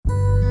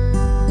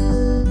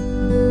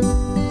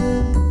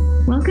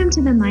Welcome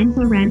to the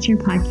Mindful Rancher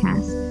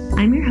podcast.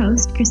 I'm your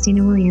host,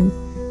 Christina Williams.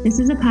 This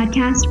is a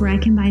podcast where I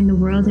combine the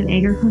world of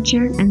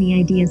agriculture and the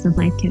ideas of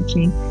life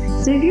coaching.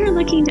 So if you're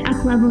looking to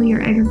up-level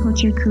your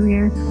agriculture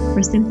career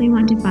or simply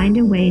want to find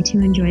a way to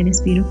enjoy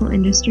this beautiful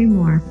industry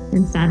more,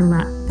 then saddle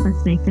up.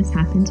 Let's make this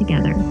happen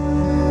together.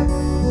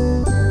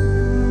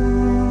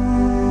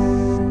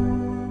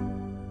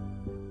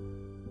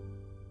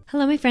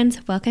 Hello, my friends.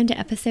 Welcome to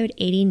episode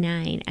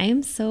 89. I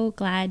am so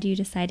glad you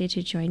decided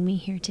to join me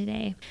here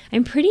today.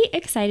 I'm pretty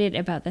excited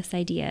about this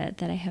idea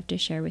that I have to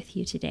share with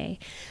you today.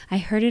 I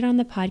heard it on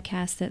the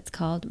podcast that's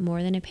called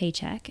More Than a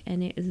Paycheck,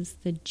 and it is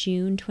the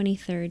June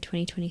 23rd,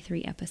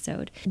 2023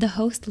 episode. The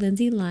host,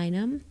 Lindsay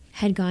Lynham,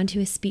 had gone to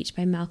a speech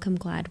by Malcolm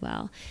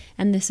Gladwell,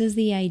 and this is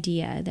the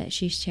idea that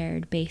she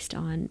shared based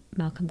on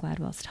Malcolm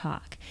Gladwell's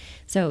talk.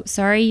 So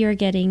sorry you're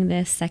getting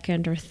this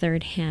second or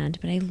third hand,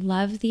 but I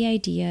love the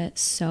idea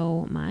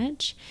so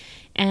much,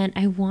 and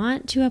I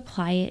want to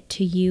apply it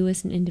to you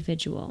as an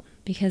individual,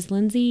 because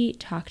Lindsay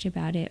talked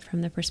about it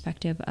from the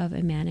perspective of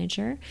a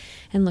manager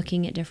and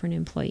looking at different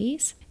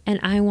employees. And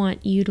I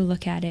want you to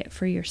look at it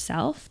for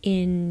yourself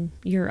in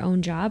your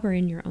own job or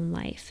in your own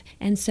life.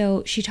 And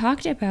so she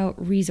talked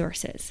about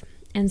resources.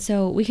 And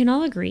so we can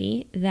all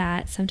agree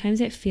that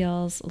sometimes it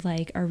feels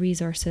like our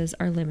resources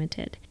are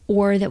limited,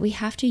 or that we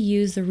have to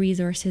use the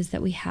resources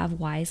that we have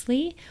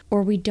wisely,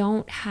 or we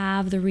don't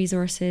have the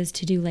resources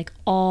to do like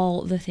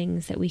all the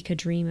things that we could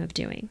dream of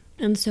doing.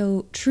 And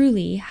so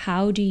truly,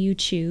 how do you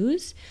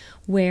choose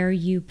where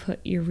you put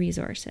your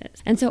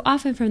resources? And so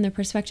often from the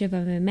perspective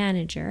of a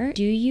manager,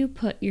 do you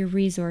put your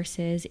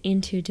resources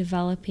into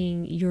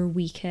developing your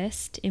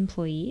weakest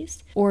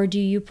employees? Or do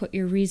you put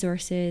your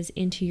resources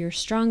into your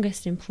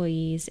strongest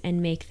employees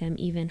and make them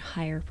even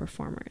higher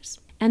performers?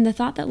 And the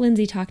thought that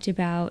Lindsay talked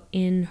about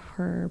in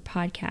her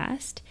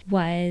podcast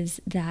was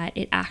that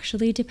it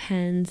actually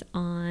depends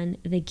on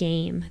the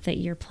game that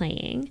you're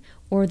playing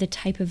or the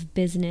type of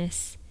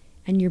business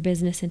and your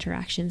business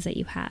interactions that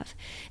you have.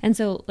 And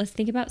so let's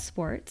think about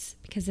sports,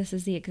 because this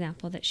is the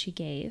example that she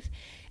gave.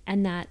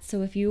 And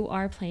so if you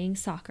are playing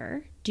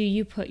soccer, do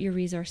you put your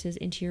resources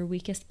into your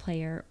weakest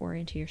player or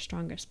into your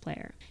strongest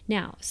player?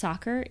 Now,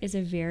 soccer is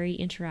a very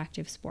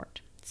interactive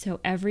sport. So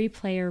every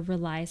player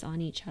relies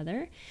on each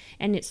other,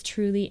 and it's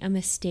truly a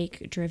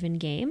mistake-driven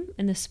game,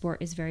 and the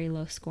sport is very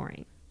low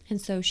scoring. And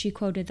so she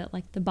quoted that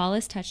the ball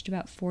is touched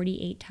about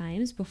 48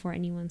 times before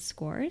anyone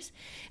scores.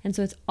 And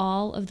so it's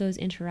all of those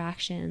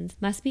interactions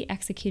must be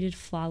executed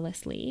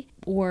flawlessly,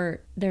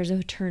 or there's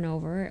a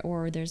turnover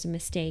or there's a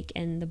mistake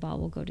and the ball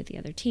will go to the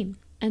other team.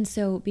 And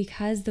so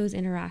because those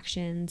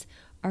interactions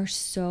are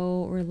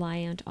so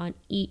reliant on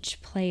each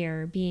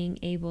player being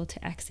able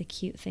to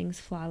execute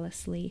things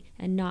flawlessly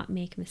and not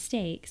make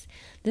mistakes,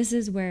 this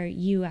is where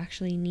you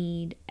actually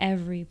need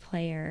every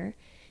player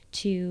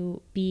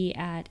to be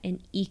at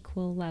an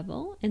equal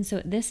level. And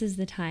so this is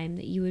the time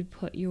that you would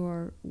put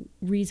your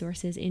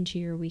resources into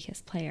your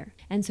weakest player.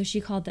 And so she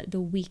called that the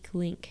weak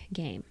link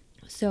game.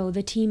 So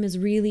the team is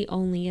really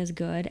only as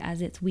good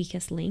as its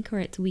weakest link or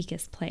its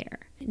weakest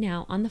player.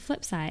 Now, on the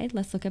flip side,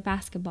 let's look at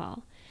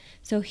basketball.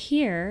 So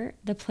here,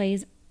 the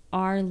plays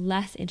are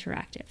less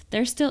interactive.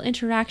 There's still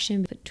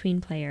interaction between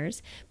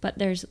players, but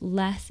there's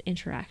less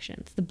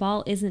interactions. The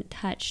ball isn't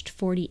touched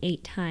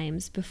 48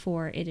 times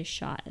before it is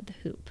shot at the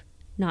hoop.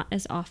 Not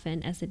as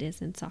often as it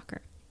is in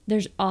soccer.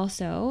 There's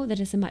also that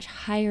it's a much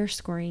higher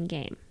scoring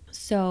game.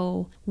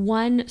 So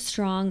one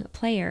strong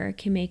player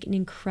can make an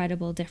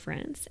incredible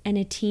difference, and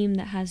a team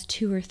that has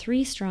 2 or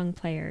 3 strong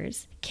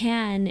players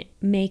can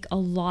make a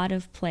lot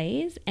of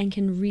plays and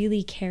can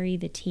really carry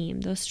the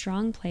team. Those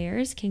strong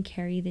players can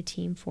carry the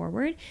team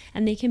forward,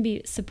 and they can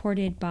be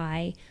supported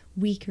by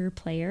weaker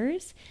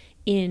players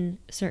in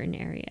certain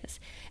areas.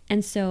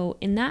 And so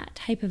in that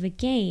type of a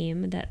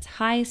game that's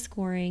high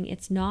scoring,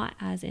 it's not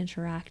as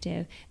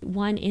interactive,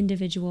 one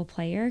individual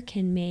player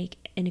can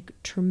make a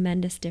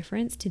tremendous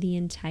difference to the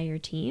entire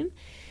team.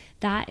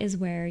 That is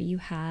where you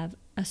have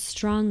a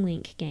strong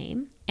link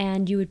game,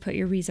 and you would put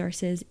your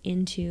resources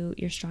into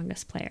your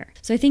strongest player.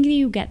 So I think that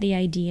you get the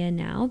idea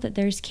now that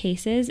there's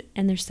cases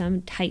and there's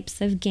some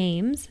types of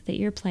games that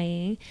you're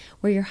playing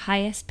where your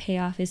highest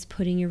payoff is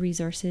putting your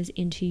resources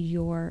into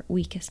your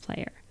weakest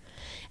player.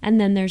 And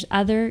then there's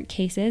other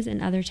cases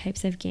and other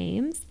types of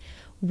games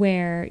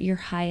where your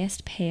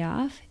highest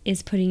payoff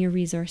is putting your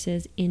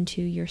resources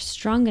into your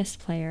strongest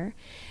player,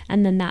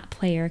 and then that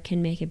player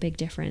can make a big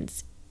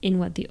difference in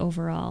what the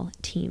overall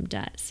team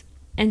does.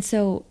 And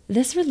so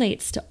this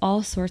relates to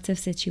all sorts of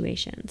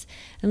situations.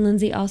 And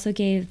Lindsay also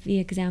gave the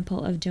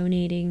example of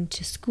donating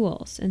to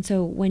schools. And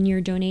so when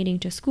you're donating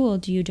to school,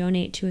 do you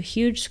donate to a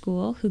huge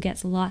school who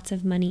gets lots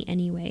of money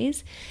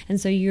anyways? And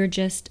so you're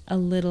just a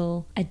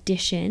little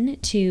addition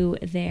to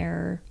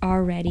their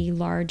already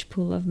large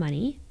pool of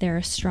money. They're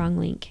a strong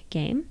link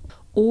game.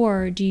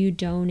 Or do you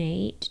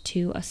donate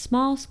to a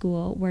small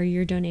school where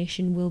your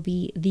donation will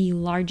be the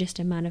largest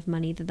amount of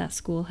money that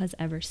school has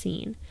ever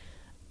seen?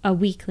 A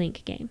weak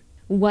link game.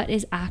 what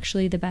is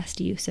actually the best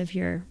use of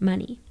your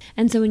money.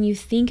 And so when you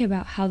think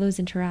about how those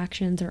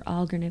interactions are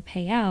all going to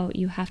pay out,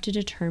 you have to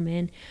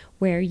determine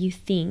where you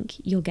think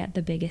you'll get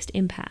the biggest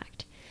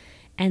impact.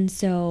 And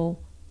so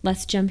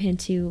let's jump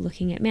into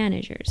looking at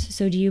managers.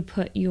 So do you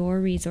put your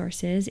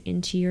resources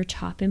into your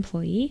top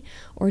employee,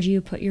 or do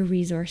you put your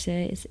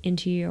resources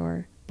into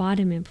your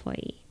bottom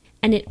employee?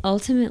 And it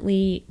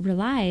ultimately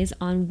relies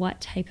on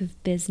what type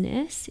of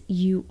business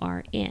you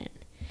are in.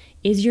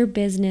 Is your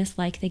business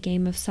like the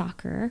game of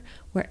soccer,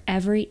 where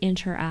every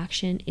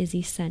interaction is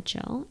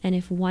essential? And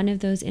if one of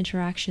those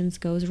interactions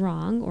goes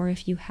wrong, or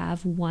if you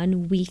have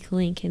one weak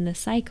link in the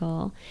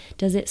cycle,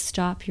 does it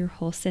stop your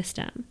whole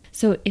system?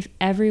 So if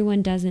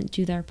everyone doesn't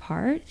do their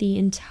part, the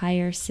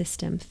entire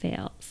system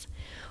fails.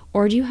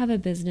 Or do you have a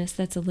business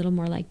that's a little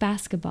more like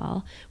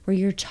basketball, where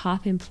your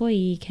top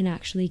employee can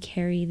actually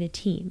carry the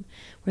team,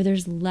 where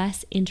there's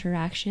less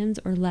interactions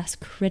or less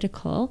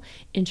critical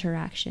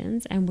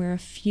interactions, and where a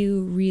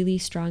few really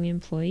strong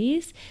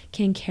employees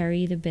can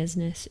carry the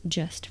business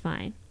just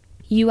fine?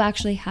 You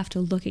actually have to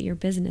look at your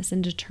business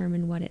and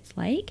determine what it's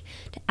like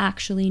to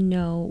actually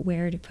know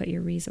where to put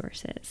your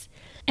resources.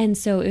 And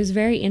so it was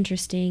very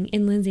interesting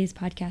in Lindsay's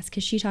podcast,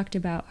 because she talked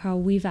about how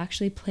we've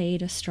actually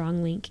played a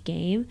strong link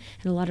game,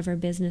 and a lot of our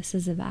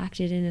businesses have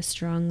acted in a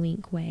strong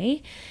link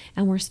way.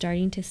 And we're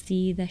starting to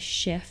see the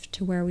shift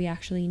to where we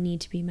actually need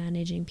to be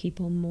managing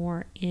people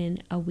more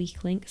in a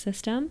weak link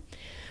system,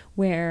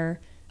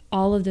 where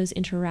all of those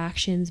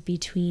interactions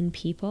between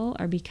people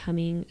are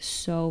becoming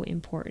so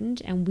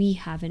important, and we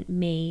haven't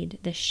made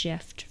the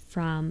shift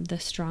from the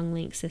strong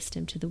link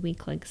system to the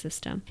weak link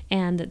system,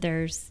 and that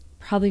there's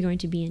probably going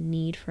to be a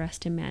need for us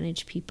to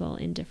manage people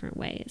in different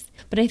ways.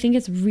 But I think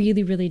it's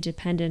really, really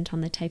dependent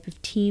on the type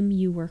of team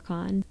you work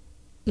on,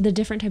 the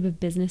different type of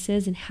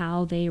businesses and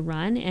how they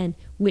run, and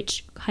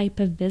which type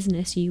of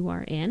business you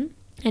are in.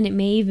 And it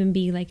may even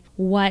be like,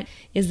 what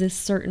is this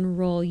certain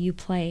role you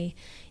play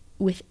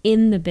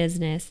within the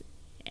business,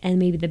 and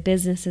maybe the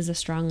business is a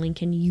strong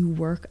link and you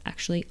work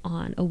actually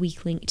on a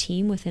weak link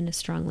team within a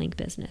strong link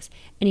business.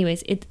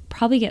 Anyways, it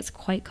probably gets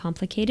quite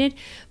complicated,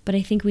 but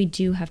I think we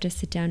do have to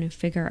sit down and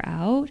figure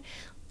out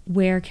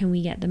where can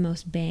we get the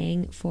most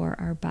bang for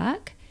our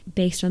buck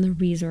based on the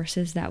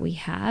resources that we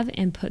have,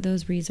 and put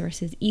those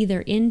resources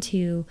either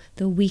into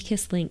the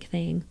weakest link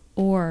thing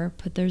or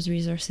put those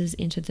resources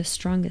into the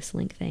strongest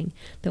link thing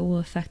that will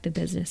affect the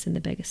business in the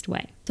biggest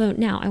way. So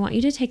now I want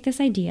you to take this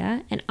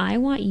idea and I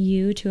want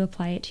you to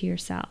apply it to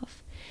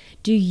yourself.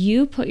 Do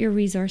you put your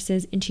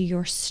resources into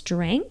your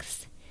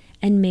strengths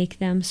and make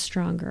them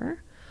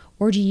stronger?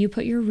 Or do you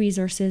put your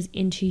resources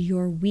into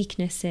your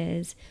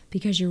weaknesses,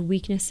 because your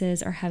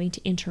weaknesses are having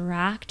to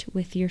interact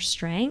with your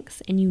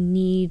strengths and you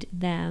need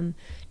them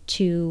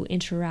to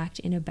interact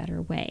in a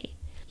better way?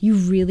 You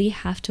really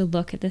have to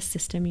look at the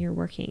system you're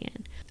working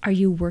in. Are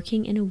you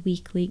working in a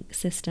weak link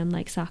system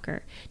like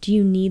soccer? Do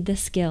you need the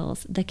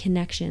skills, the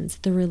connections,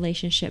 the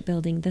relationship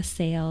building, the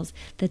sales,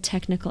 the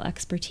technical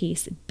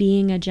expertise,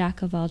 being a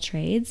jack of all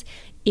trades?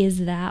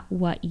 Is that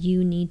what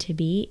you need to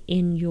be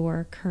in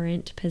your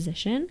current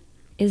position?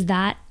 Is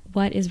that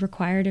what is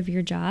required of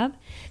your job?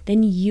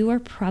 Then you are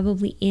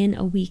probably in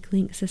a weak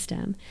link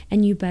system,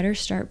 and you better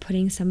start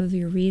putting some of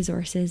your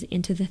resources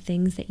into the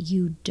things that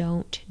you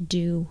don't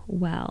do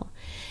well,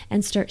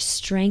 and start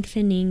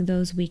strengthening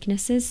those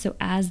weaknesses, so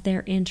as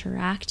they're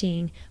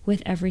interacting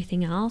with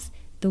everything else,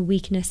 the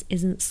weakness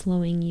isn't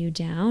slowing you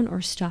down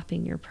or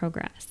stopping your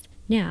progress.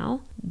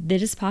 Now,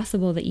 it is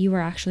possible that you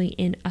are actually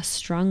in a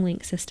strong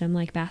link system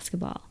like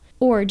basketball.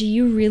 Or do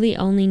you really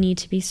only need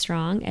to be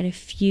strong at a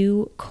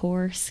few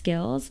core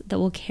skills that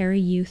will carry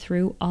you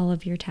through all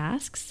of your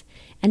tasks?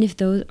 And if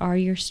those are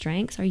your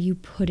strengths, are you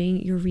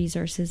putting your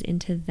resources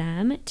into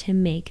them to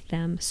make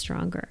them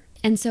stronger?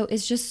 And so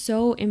it's just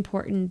so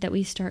important that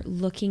we start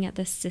looking at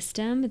the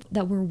system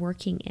that we're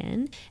working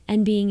in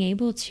and being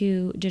able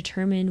to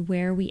determine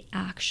where we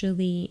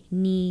actually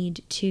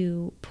need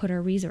to put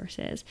our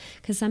resources.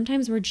 Because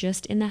sometimes we're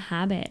just in the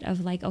habit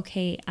of like,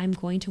 okay, I'm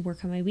going to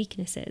work on my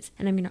weaknesses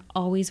and I'm going to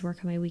always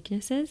work on my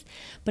weaknesses.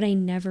 But I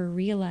never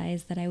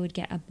realized that I would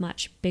get a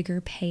much bigger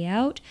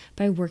payout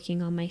by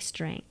working on my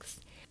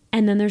strengths.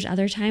 And then there's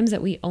other times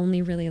that we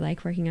only really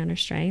like working on our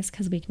strengths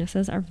because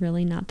weaknesses are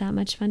really not that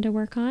much fun to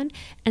work on.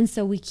 And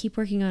so we keep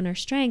working on our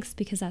strengths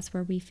because that's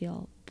where we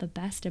feel the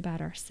best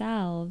about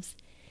ourselves.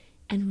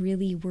 And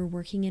really, we're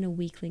working in a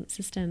weak link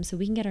system, so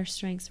we can get our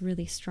strengths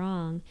really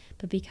strong.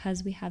 But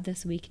because we have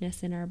this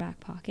weakness in our back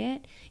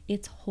pocket,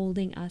 it's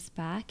holding us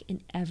back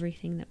in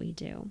everything that we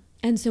do.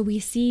 And so we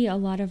see a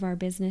lot of our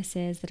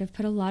businesses that have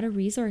put a lot of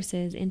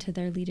resources into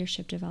their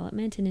leadership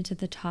development and into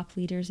the top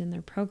leaders in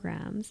their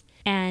programs.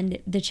 And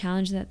the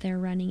challenge that they're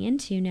running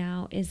into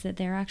now is that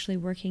they're actually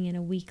working in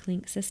a weak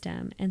link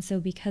system. And so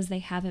because they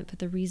haven't put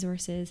the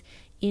resources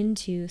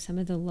into some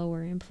of the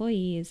lower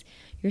employees,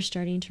 you're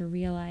starting to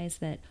realize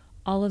that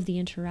all of the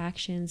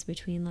interactions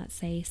between, let's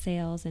say,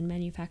 sales and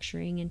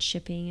manufacturing and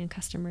shipping and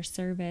customer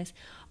service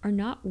are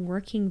not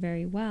working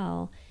very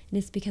well. And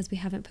it's because we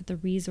haven't put the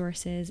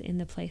resources in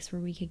the place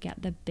where we could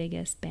get the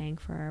biggest bang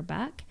for our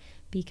buck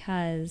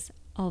because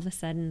all of a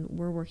sudden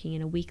we're working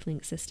in a weak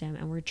link system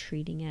and we're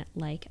treating it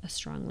like a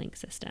strong link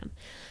system.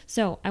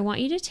 So I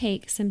want you to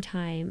take some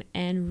time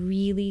and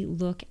really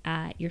look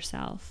at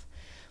yourself.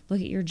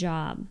 Look at your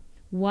job.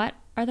 What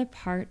are the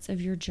parts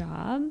of your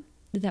job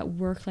that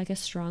work like a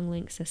strong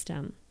link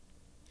system?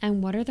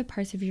 And what are the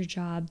parts of your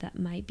job that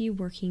might be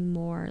working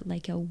more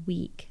like a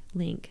weak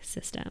link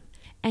system?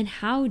 And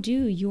how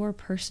do your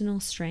personal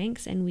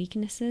strengths and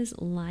weaknesses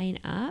line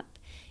up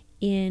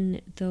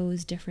in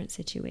those different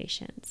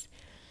situations?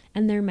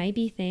 And there might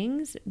be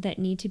things that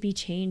need to be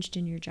changed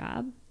in your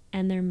job,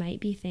 and there might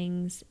be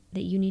things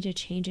that you need to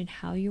change in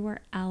how you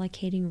are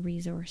allocating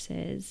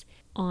resources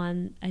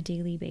on a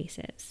daily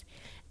basis.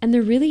 And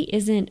there really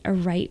isn't a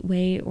right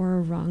way or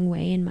a wrong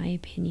way, in my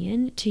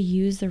opinion, to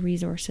use the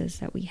resources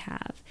that we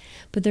have.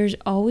 But there's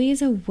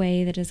always a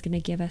way that is going to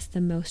give us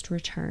the most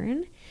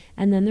return.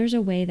 And then there's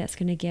a way that's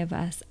going to give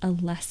us a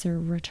lesser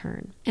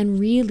return. And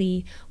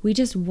really, we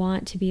just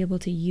want to be able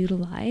to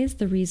utilize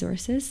the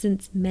resources,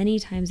 since many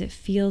times it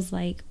feels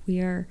like we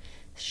are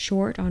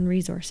short on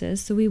resources.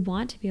 So we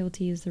want to be able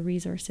to use the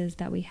resources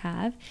that we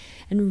have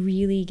and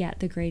really get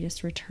the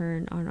greatest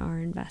return on our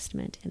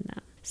investment in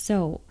them.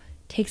 So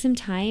take some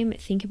time,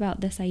 think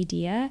about this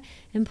idea,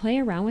 and play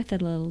around with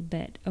it a little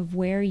bit of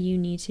where you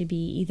need to be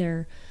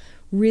either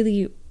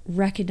really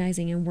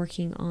recognizing and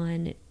working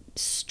on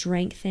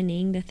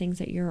strengthening the things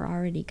that you're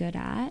already good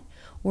at,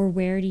 or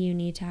where do you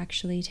need to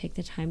actually take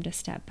the time to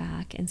step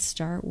back and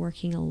start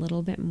working a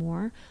little bit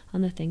more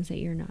on the things that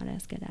you're not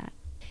as good at.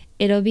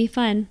 It'll be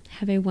fun.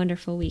 Have a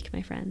wonderful week,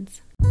 my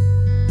friends.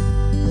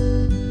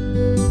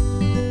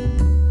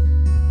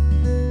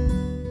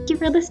 Thank you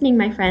for listening,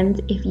 my friends.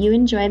 If you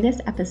enjoyed this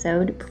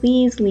episode,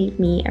 please leave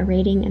me a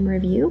rating and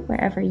review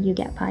wherever you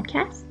get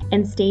podcasts,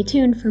 and stay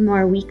tuned for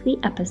more weekly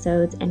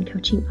episodes and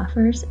coaching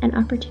offers and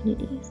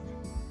opportunities.